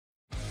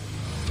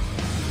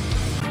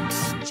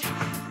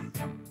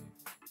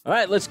All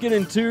right, let's get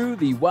into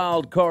the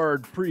wild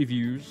card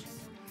previews.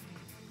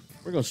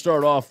 We're going to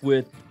start off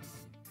with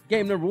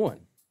game number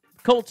 1.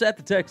 Colts at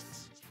the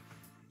Texans.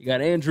 You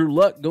got Andrew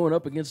Luck going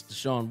up against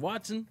Deshaun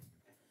Watson.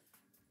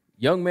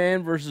 Young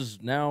man versus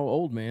now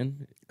old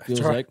man, it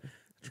feels like.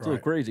 It's a little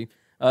crazy.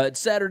 It's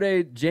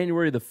Saturday,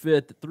 January the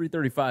 5th, at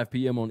 3:35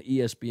 p.m. on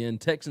ESPN.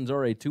 Texans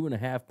are a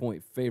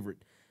 2.5-point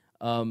favorite.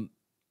 The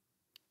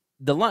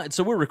line.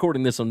 So we're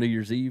recording this on New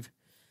Year's Eve.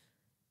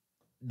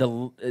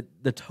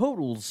 The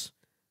totals,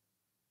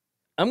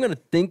 I'm going to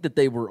think that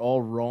they were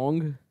all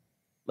wrong.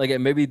 Like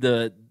maybe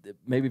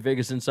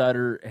Vegas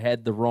Insider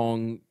had the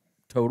wrong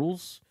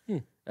totals.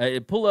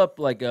 Pull up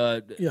like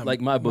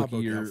my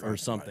bookie or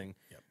something.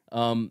 Right.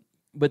 Yep.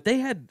 But they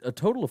had a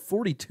total of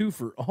 42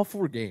 for all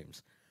 4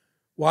 games.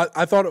 Well,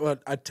 I thought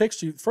I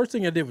texted you. First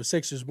thing I did was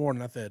 6 this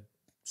morning. I said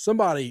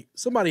somebody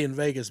in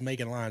Vegas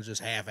making lines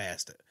just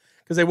half-assed it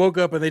because they woke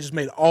up and they just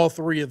made all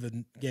 3 of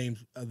the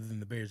games other than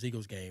the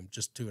Bears-Eagles game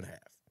just 2.5.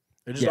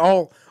 They're just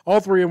all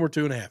 3 of them were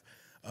 2.5.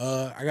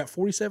 I got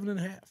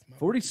 47.5.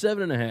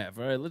 47.5.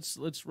 All right,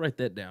 let's write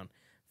that down.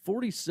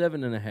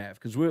 47.5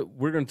 because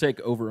we're going to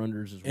take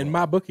over-unders as well. And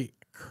my bookie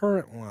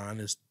current line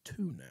is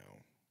 2 now.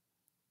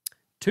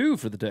 2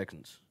 for the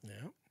Texans.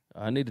 Yeah.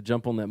 I need to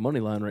jump on that money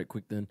line right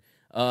quick then.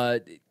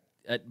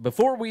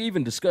 Before we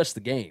even discuss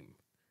the game,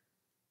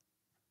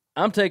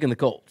 I'm taking the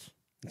Colts.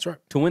 That's right.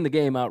 To win the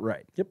game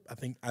outright. Yep, I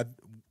think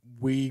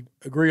we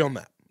agree on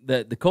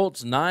that. The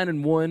Colts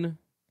 9-1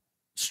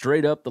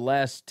 straight up the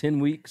last 10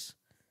 weeks.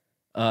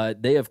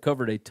 They have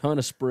covered a ton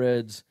of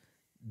spreads.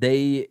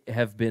 They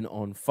have been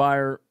on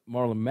fire.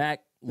 Marlon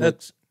Mack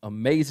looks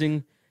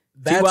amazing.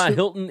 T.Y.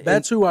 Hilton.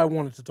 That's who I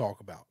wanted to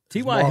talk about.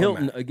 T.Y.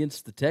 Hilton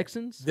against the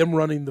Texans. Them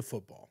running the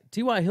football.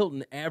 T.Y.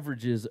 Hilton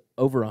averages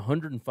over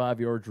 105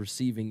 yards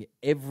receiving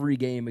every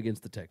game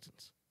against the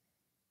Texans.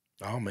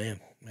 Oh, man.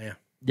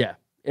 Yeah,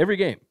 every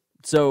game.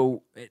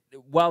 So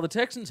while the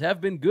Texans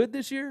have been good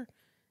this year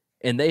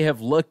and they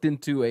have lucked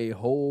into a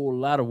whole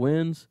lot of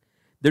wins,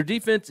 their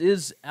defense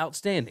is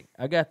outstanding.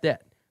 I got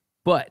that.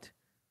 But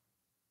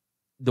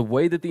the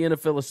way that the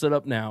NFL is set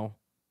up now,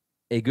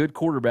 a good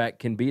quarterback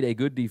can beat a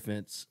good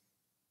defense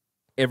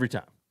every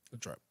time.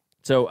 That's right.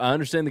 So I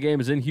understand the game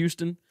is in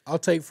Houston. I'll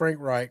take Frank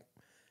Reich,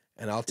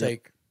 and I'll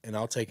take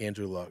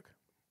Andrew Luck.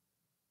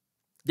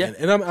 Yeah,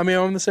 and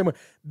I'm the same way.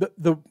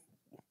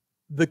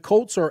 The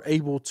Colts are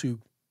able to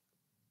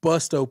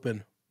bust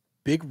open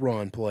big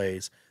run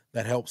plays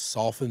that help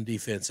soften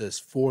defenses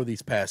for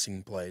these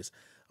passing plays,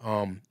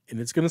 and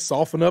it's going to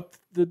soften up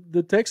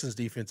the Texans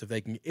defense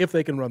if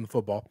they can run the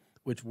football,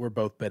 which we're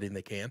both betting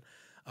they can.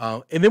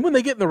 And then when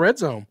they get in the red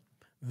zone,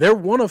 they're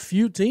one of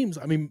few teams.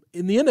 I mean,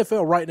 in the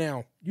NFL right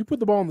now, you put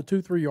the ball on the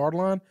 2-3 yard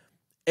line,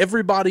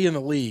 everybody in the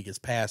league is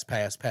pass.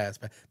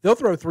 They'll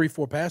throw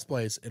 3-4 pass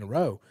plays in a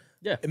row.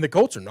 Yeah. And the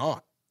Colts are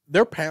not.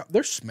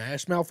 They're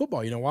smash mouth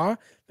football. You know why?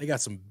 They got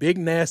some big,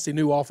 nasty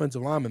new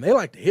offensive linemen. They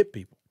like to hit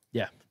people.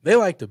 Yeah. They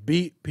like to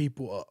beat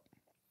people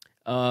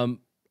up.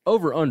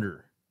 Over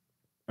under.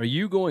 Are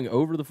you going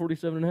over the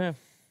 47.5?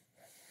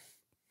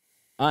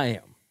 I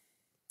am.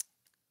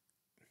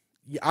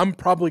 Yeah, I'm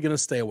probably going to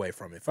stay away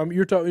from it. If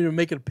you're talking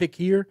making a pick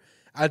here,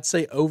 I'd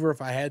say over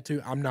if I had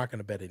to. I'm not going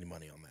to bet any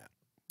money on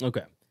that.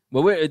 Okay.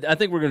 Well, I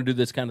think we're going to do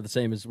this kind of the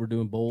same as we're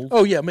doing bowls.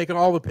 Oh yeah, making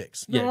all the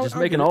picks.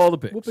 Making all the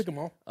picks. We'll pick them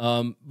all.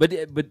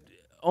 But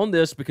on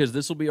this, because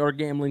this will be our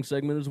gambling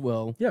segment as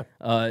well. Yeah.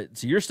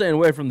 So you're staying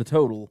away from the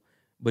total,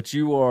 but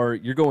you're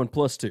going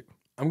 +2.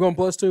 I'm going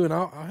 +2, and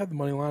I'll have the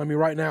money line. I mean,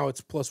 right now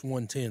it's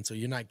 +110, so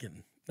you're not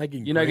getting.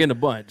 You're not getting a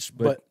bunch,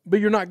 but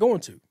you're not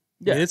going to.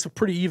 Yeah, I mean, it's a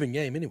pretty even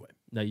game anyway.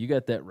 No, you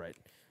got that right.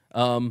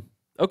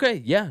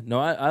 Okay, yeah, no,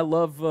 I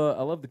love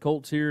the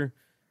Colts here.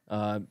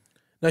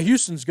 Now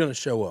Houston's going to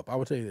show up. I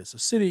will tell you this: the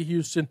city of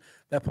Houston,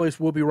 that place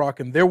will be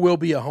rocking. There will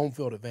be a home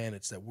field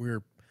advantage that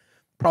we're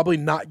probably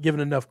not giving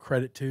enough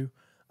credit to,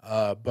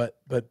 but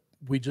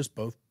we just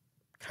both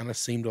kind of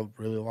seem to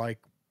really like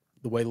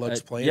the way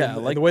Luck's playing.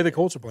 And the way the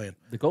Colts are playing.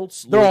 The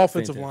Colts, their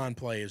offensive line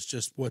play is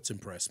just what's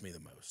impressed me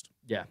the most.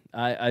 Yeah,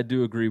 I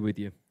do agree with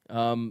you.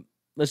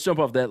 Let's jump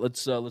off that.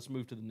 Let's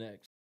move to the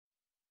next.